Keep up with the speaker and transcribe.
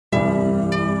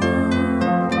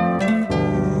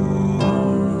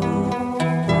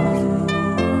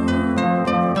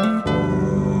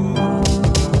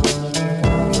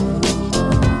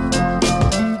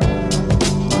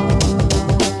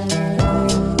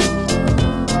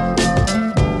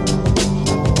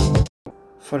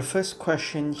For the first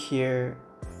question here,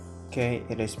 okay,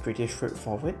 it is pretty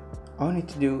straightforward. All you need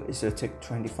to do is to take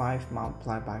 25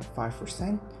 multiplied by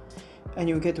 5% and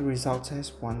you get the result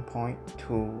as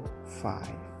 1.25.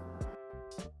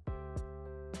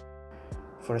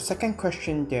 For the second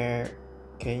question there,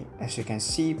 okay, as you can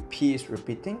see, p is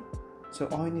repeating. So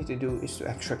all you need to do is to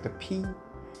extract the p.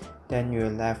 Then you're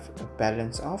left a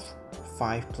balance of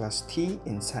 5 plus t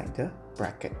inside the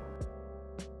bracket.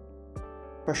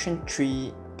 Question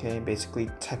 3, okay, basically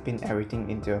type in everything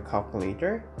into a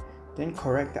calculator, then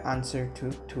correct the answer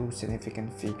to two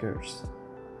significant figures.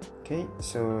 Okay,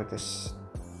 so the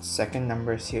second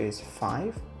numbers here is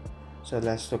 5. So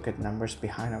let's look at numbers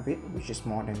behind of it, which is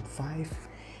more than 5.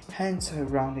 Hence, I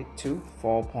round it to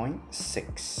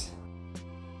 4.6.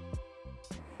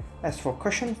 As for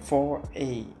question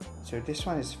 4a, so this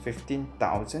one is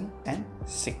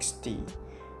 15,060.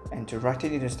 And to write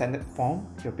it in the standard form,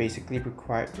 you're basically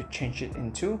required to change it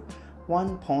into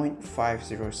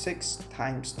 1.506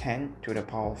 times 10 to the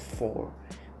power of 4,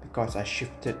 because I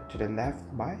shifted to the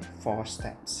left by 4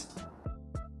 steps.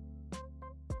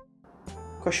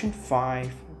 Question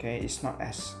 5, okay, it's not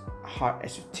as hard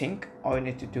as you think. All you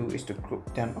need to do is to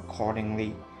group them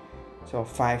accordingly. So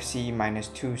 5c minus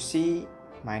 2c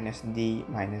minus d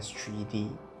minus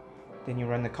 3d. Then you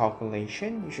run the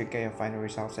calculation, you should get your final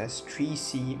results as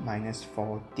 3c minus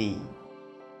 4d.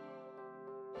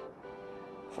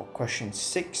 For question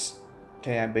 6,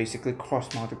 okay, I basically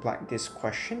cross multiplied this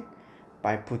question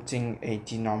by putting a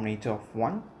denominator of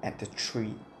 1 at the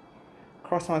 3.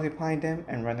 Cross multiply them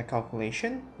and run the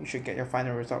calculation, you should get your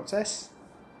final results as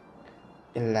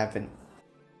 11.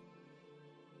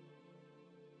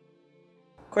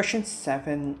 Question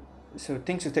 7. So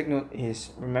things to take note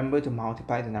is, remember to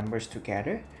multiply the numbers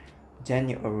together, then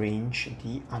you arrange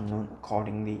the unknown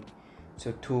accordingly.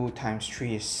 So 2 times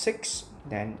 3 is 6,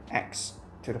 then x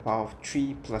to the power of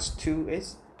 3 plus 2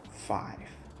 is 5.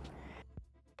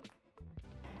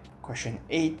 Question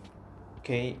 8,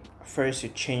 okay, first you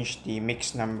change the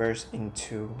mixed numbers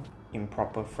into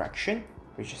improper fraction,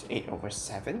 which is 8 over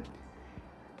 7.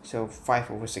 So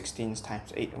 5 over 16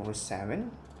 times 8 over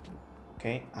 7.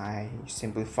 Okay, I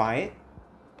simplify it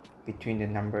between the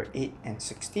number 8 and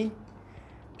 16.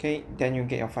 Okay, then you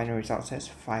get your final results as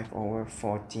 5 over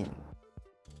 14.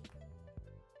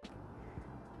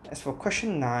 As for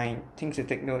question 9, things to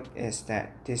take note is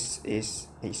that this is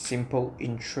a simple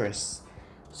interest.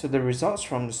 So the results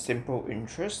from the simple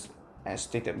interest, as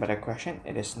stated by the question,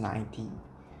 it is 90.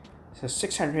 So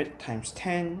 600 times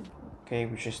 10, okay,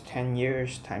 which is 10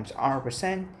 years times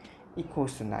r%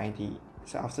 equals to 90.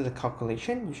 So after the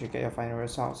calculation, you should get your final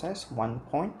results as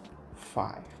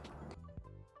 1.5.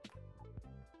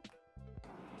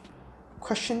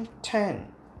 Question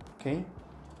 10, okay,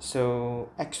 so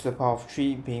x to the power of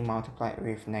 3 being multiplied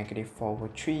with negative 4 over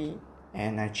 3,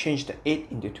 and I changed the 8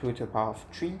 into 2 to the power of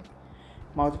 3,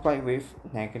 multiplied with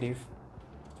negative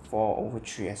 4 over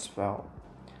 3 as well.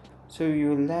 So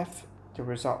you left the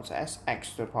results as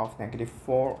x to the power of negative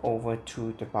 4 over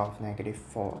 2 to the power of negative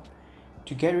 4.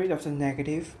 To get rid of the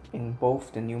negative in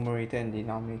both the numerator and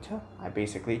denominator, I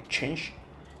basically change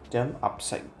them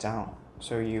upside down.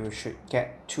 So you should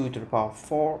get 2 to the power of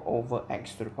 4 over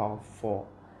x to the power of 4.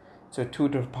 So 2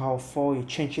 to the power of 4, you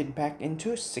change it back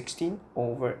into 16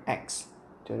 over x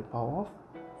to the power of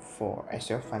 4 as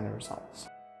your final results.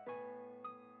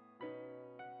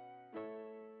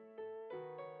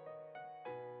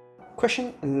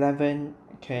 Question 11,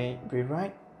 okay,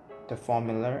 rewrite the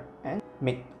formula and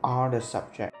make r the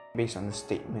subject based on the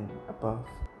statement above.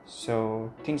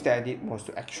 So things that I did was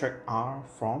to extract r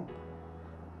from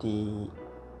the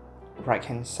right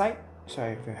hand side. So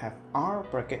if you have r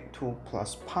bracket 2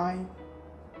 plus pi,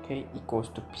 okay, equals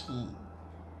to p.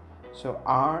 So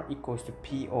r equals to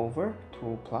p over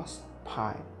 2 plus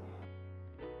pi.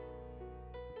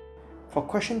 For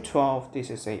question 12, this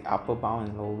is a upper bound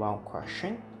and lower bound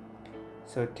question.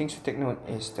 So things to take note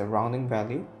is the rounding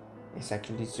value is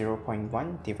actually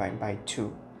 0.1 divided by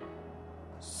 2.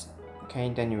 Okay,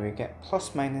 then you will get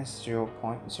plus minus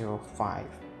 0.05.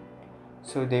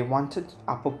 So they wanted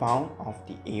upper bound of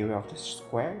the area of the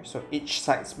square, so each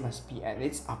side must be at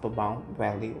its upper bound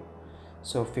value.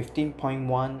 So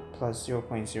 15.1 plus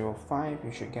 0.05,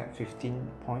 you should get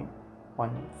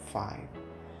 15.15.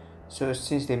 So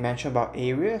since they mentioned about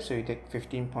area, so you take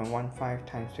 15.15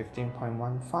 times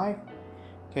 15.15.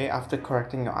 Okay, after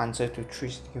correcting your answer to three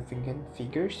significant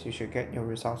figures, you should get your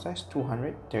results as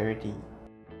 230.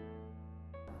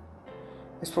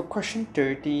 As for question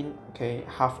 13, okay,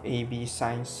 half AB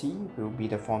sine C will be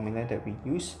the formula that we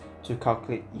use to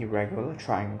calculate irregular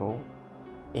triangle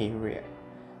area.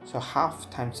 So half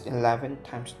times 11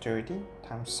 times 30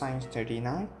 times sine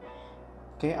 39.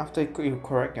 Okay, after you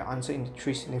correct your answer into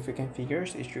 3 significant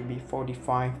figures, it should be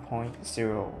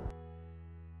 45.0.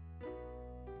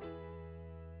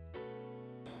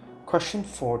 Question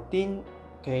 14.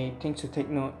 Okay, things to take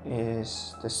note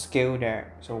is the scale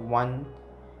there. So 1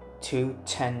 to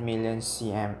 10 million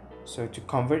cm. So to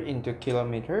convert into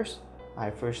kilometers,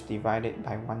 I first divide it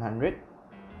by 100,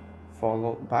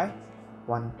 followed by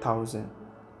 1000.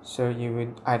 So you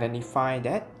would identify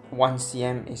that 1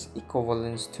 cm is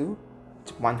equivalent to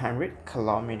 100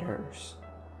 kilometers.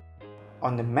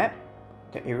 On the map,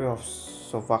 the area of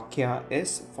Slovakia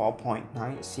is 4.9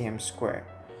 cm square.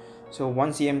 So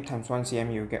 1 cm times 1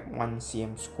 cm, you get 1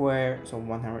 cm square. So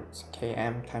 100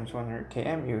 km times 100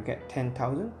 km, you get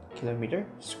 10,000 kilometer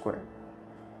square.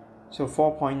 So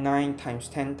 4.9 times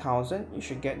 10,000, you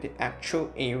should get the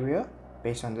actual area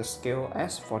based on the scale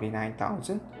as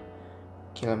 49,000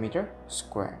 kilometer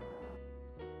square.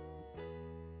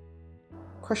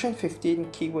 Question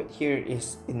 15, keyword here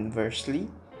is inversely.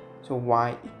 So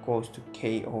y equals to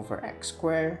k over x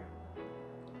squared.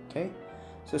 Okay,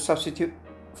 so substitute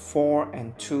 4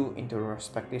 and 2 into the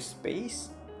respective space.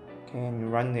 Okay,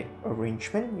 and run the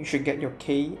arrangement. You should get your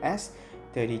k as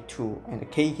 32, and the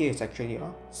k here is actually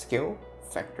a scale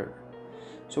factor.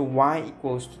 So y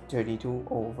equals to 32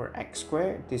 over x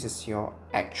squared. This is your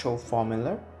actual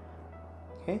formula.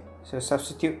 Okay, so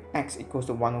substitute x equals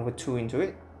to 1 over 2 into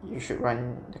it. You should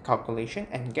run the calculation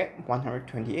and get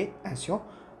 128 as your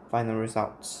final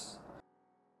results.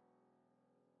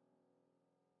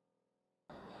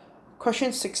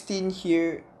 Question 16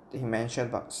 here, they mentioned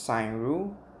about sine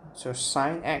rule. So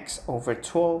sine x over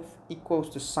 12 equals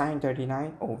to sine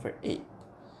 39 over 8.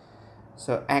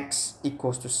 So x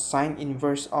equals to sine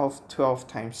inverse of 12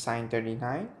 times sine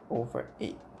 39 over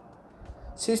 8.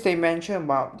 Since they mentioned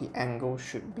about the angle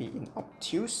should be in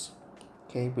obtuse,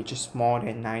 okay, which is more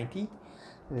than 90,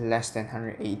 less than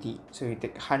 180. So you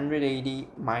take 180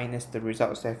 minus the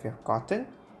results that you have gotten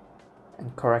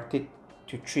and correct it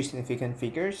to 3 significant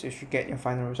figures. You should get your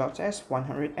final results as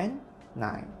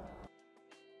 109.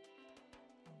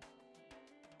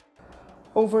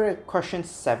 Over at question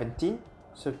 17,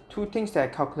 so 2 things that I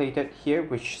calculated here,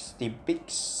 which is the big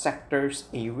sector's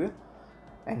area,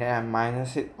 and then I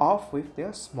minus it off with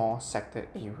the small sector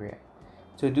area.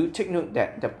 So do take note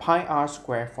that the pi r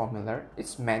square formula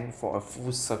is meant for a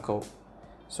full circle.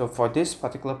 So for this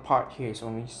particular part here is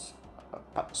only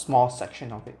a small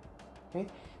section of it. Okay,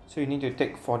 so you need to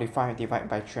take 45 divided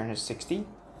by 360,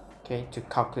 okay, to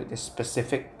calculate the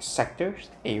specific sector's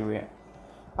area.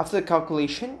 After the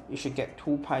calculation, you should get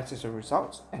 2 pi as a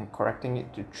result, and correcting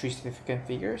it to 3 significant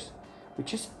figures,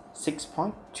 which is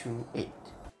 6.28.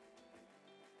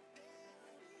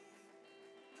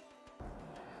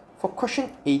 For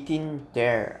question 18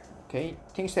 there, okay,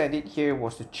 things that I did here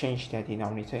was to change their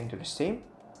denominator into the same,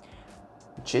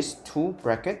 which is 2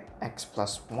 bracket x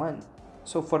plus 1.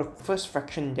 So for the first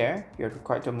fraction there, you're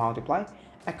required to multiply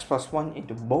x plus 1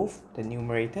 into both the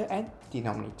numerator and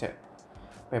denominator.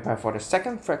 Whereby for the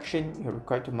second fraction, you're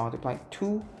required to multiply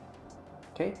 2,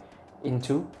 okay,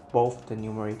 into both the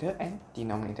numerator and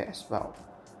denominator as well.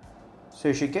 So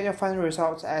you should get your final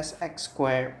results as x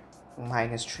squared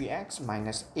minus 3x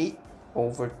minus 8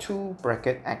 over 2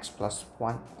 bracket x plus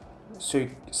 1. So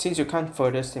since you can't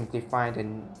further simplify the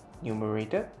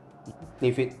numerator,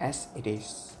 leave it as it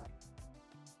is.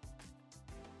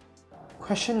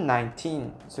 Question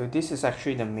 19. So this is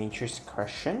actually the matrix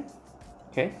question.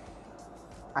 Okay,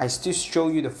 I still show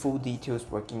you the full details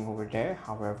working over there.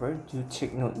 However, do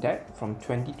take note that from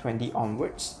 2020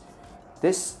 onwards,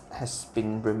 this has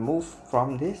been removed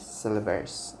from this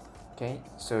syllabus. Okay,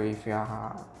 so if you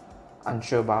are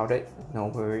unsure about it, no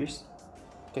worries.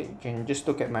 Okay, you can just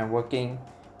look at my working.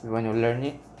 If you want to learn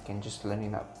it, you can just learn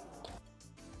it up.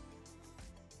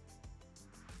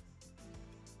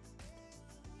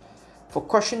 For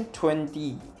question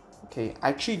 20, okay, I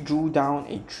actually drew down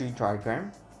a tree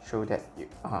diagram so that you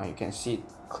can see it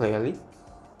clearly.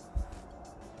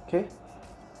 Okay,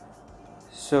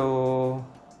 so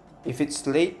if it's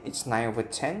late, it's 9 over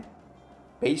 10.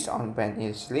 Based on when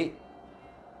it's late,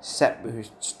 SEP will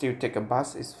still take a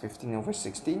bus is 15 over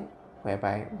 16,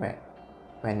 whereby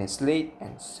when it's late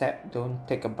and SEP don't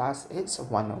take a bus, it's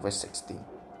 1 over 16.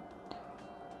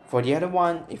 For the other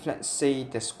one, if let's say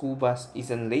the school bus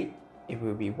isn't late, it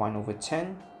will be 1 over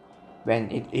 10. When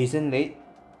it isn't late,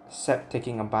 SEP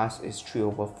taking a bus is 3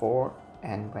 over 4,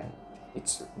 and when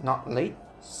it's not late,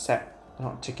 SEP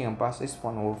not taking a bus is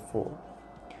 1 over 4.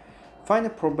 Find the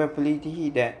probability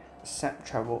that SEP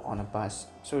travel on a bus.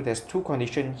 So there's 2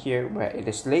 conditions here where it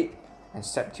is late and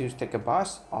step 2 take a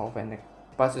bus, or when the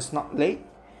bus is not late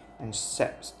and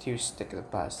step 2 take the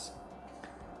bus.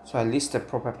 So I list the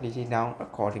probability down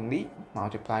accordingly,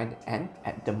 multiplied and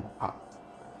add them up.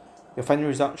 Your final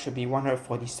result should be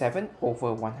 147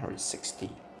 over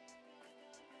 160.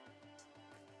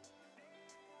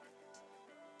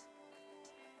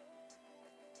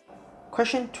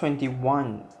 Question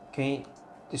 21. Okay,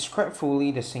 describe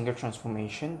fully the single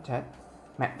transformation that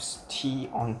maps T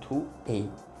onto A.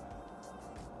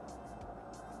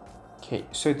 Okay,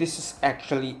 so this is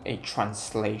actually a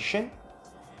translation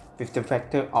with the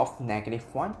vector of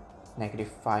 -1,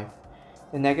 -5.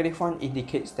 The -1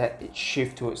 indicates that it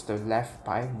shifts towards the left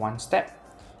by 1 step,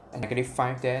 and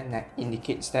 -5 there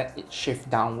indicates that it shifts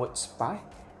downwards by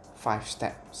 5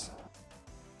 steps.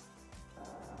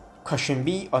 Question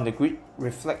B, on the grid,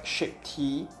 reflect shape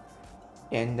T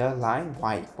in the line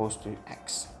y equals to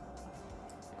x.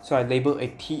 So I label a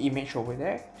T image over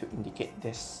there to indicate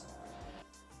this.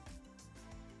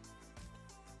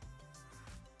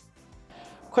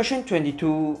 Question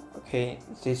 22, okay,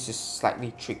 this is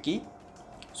slightly tricky.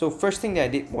 So first thing that I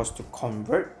did was to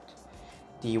convert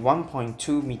the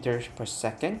 1.2 meters per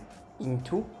second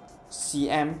into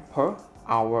cm per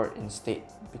hour instead,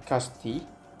 because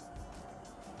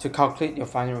to calculate your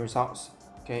final results,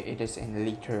 okay, it is in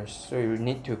liters, so you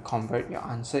need to convert your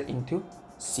answer into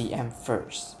cm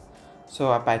first.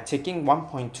 So by taking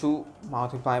 1.2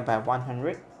 multiplied by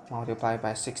 100 multiplied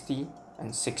by 60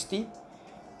 and 60,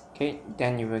 okay,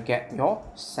 then you will get your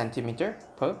centimeter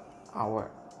per hour.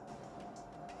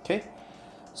 Okay,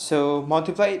 so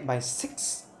multiply it by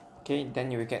 6, okay,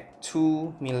 then you will get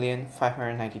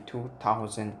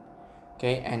 2,592,000.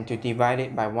 Okay, and to divide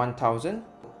it by 1000,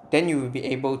 then you will be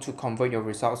able to convert your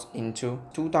results into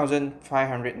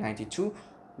 2,592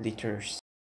 liters.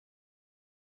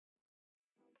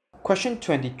 Question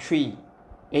 23.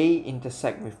 A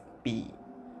intersect with B.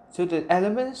 So the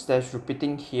elements that's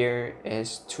repeating here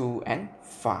is 2 and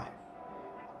 5.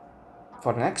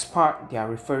 For the next part, they are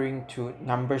referring to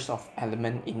numbers of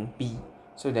element in B.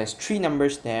 So there's 3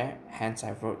 numbers there, hence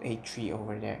I wrote a 3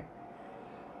 over there.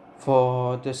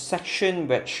 For the section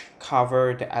which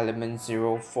cover the elements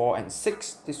 0, 4 and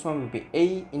 6, this one will be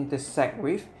A intersect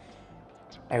with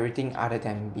everything other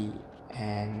than B.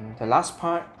 And the last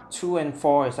part, 2 and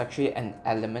 4, is actually an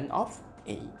element of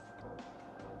A.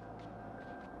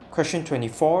 Question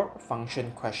 24,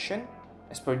 function question.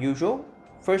 As per usual,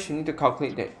 first you need to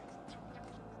calculate the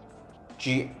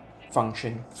g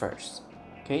function first.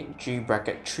 Okay, g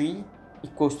bracket 3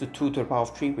 equals to 2 to the power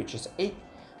of 3, which is 8.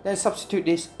 Then substitute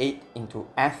this 8 into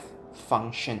f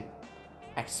function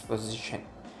x position.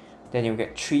 Then you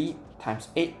get 3 times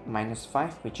 8 minus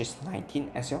 5, which is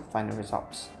 19 as your final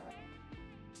results.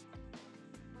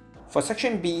 For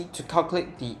section B, to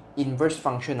calculate the inverse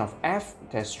function of f,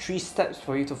 there's 3 steps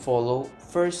for you to follow.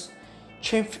 First,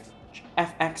 change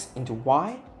fx into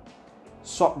y,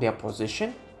 swap their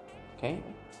position. Okay,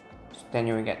 so then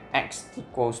you will get x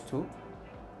equals to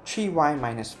 3y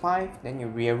minus 5. Then you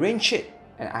rearrange it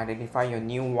and identify your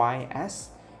new y as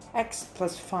x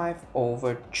plus 5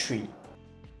 over 3.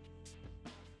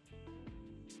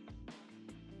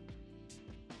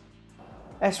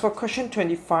 As for question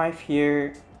 25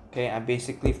 here, okay, I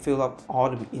basically fill up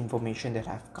all the information that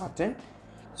I've gotten.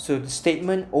 So the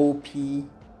statement OP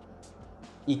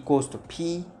equals to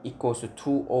P equals to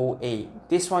 2OA.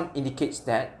 This one indicates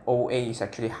that OA is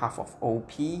actually half of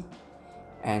OP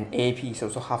and AP is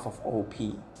also half of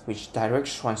OP, which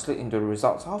directly translate into the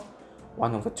results of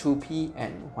 1 over 2P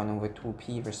and 1 over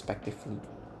 2P respectively.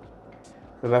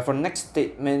 So for the next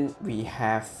statement, we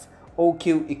have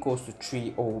OQ equals to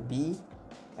 3OB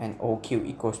and OQ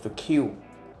equals to Q.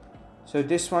 So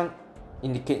this one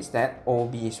indicates that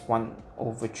OB is 1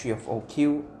 over 3 of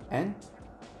OQ, and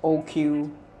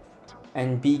OQ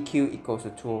and BQ equals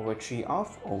to 2 over 3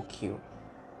 of OQ,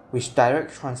 which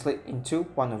directly translate into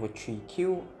 1 over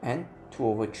 3Q and 2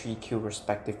 over 3Q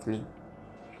respectively.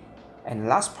 And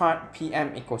last part,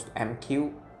 PM equals to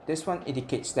MQ. This one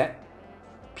indicates that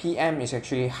PM is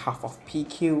actually half of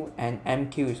PQ and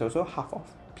MQ is also half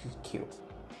of PQ.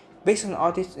 Based on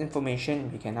all this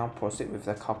information, we can now proceed with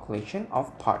the calculation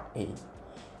of part A.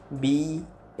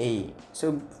 BA.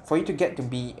 So for you to get to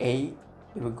BA,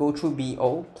 you will go through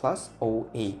BO plus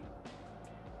OA.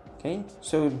 Okay,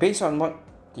 so based on what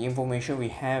the information we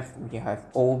have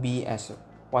OB as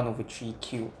 1 over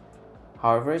 3Q.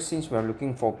 However, since we are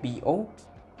looking for BO,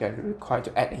 you are required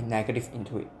to add a negative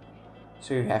into it.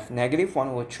 So you have negative 1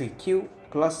 over 3Q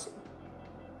plus,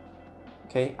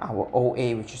 okay, our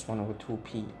OA, which is 1 over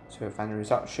 2P. So your final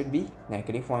result should be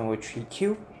negative 1 over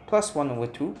 3Q plus 1 over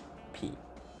 2P.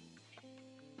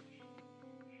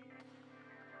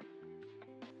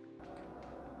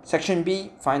 Section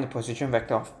B, find the position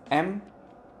vector of M.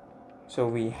 So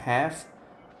we have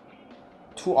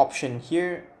two options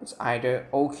here. It's either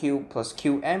OQ plus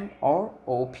QM or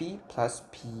OP plus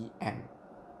PM.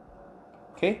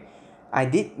 Okay, I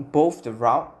did both the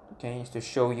route, okay, to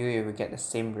show you if we get the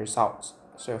same results.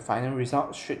 So final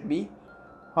result should be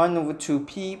 1 over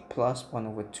 2P plus 1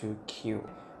 over 2Q.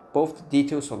 Both the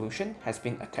detailed solution has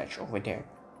been attached over there.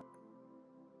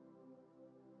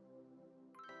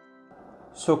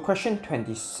 So question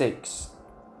 26.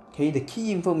 Okay, the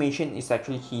key information is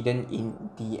actually hidden in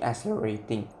the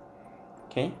accelerating.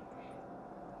 Okay,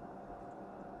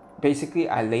 basically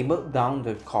I labeled down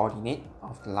the coordinate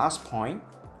of the last point,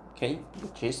 okay,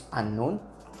 which is unknown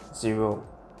 0.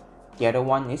 The other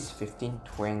one is 15,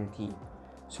 20.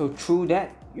 So through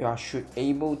that you should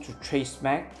able to trace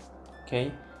back,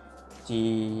 okay,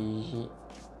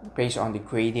 based on the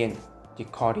gradient, the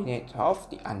coordinate of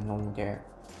the unknown there.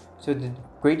 So the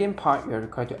gradient part, you're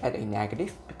required to add a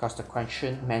negative because the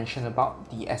question mentioned about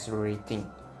the accelerating.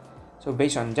 So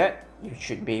based on that, you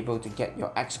should be able to get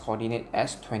your x coordinate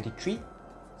as 23,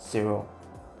 0.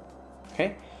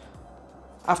 Okay.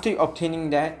 After obtaining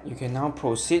that, you can now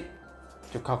proceed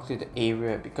to calculate the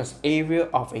area, because area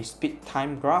of a speed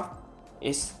time graph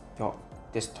is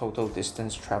this total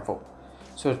distance traveled.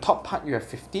 So the top part you have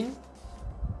 15,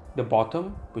 the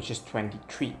bottom which is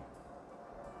 23.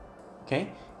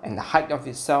 Okay, and the height of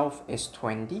itself is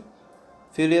 20.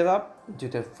 Fill it up into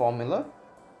the formula.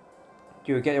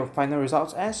 You will get your final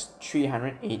results as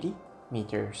 380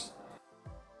 meters.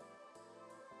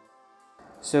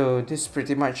 So this is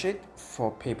pretty much it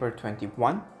for paper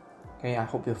 21. Okay, I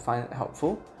hope you find it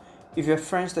helpful. If you have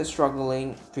friends that are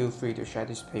struggling, feel free to share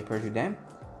this paper to them.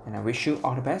 And I wish you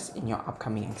all the best in your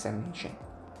upcoming examination.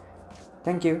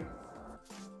 Thank you.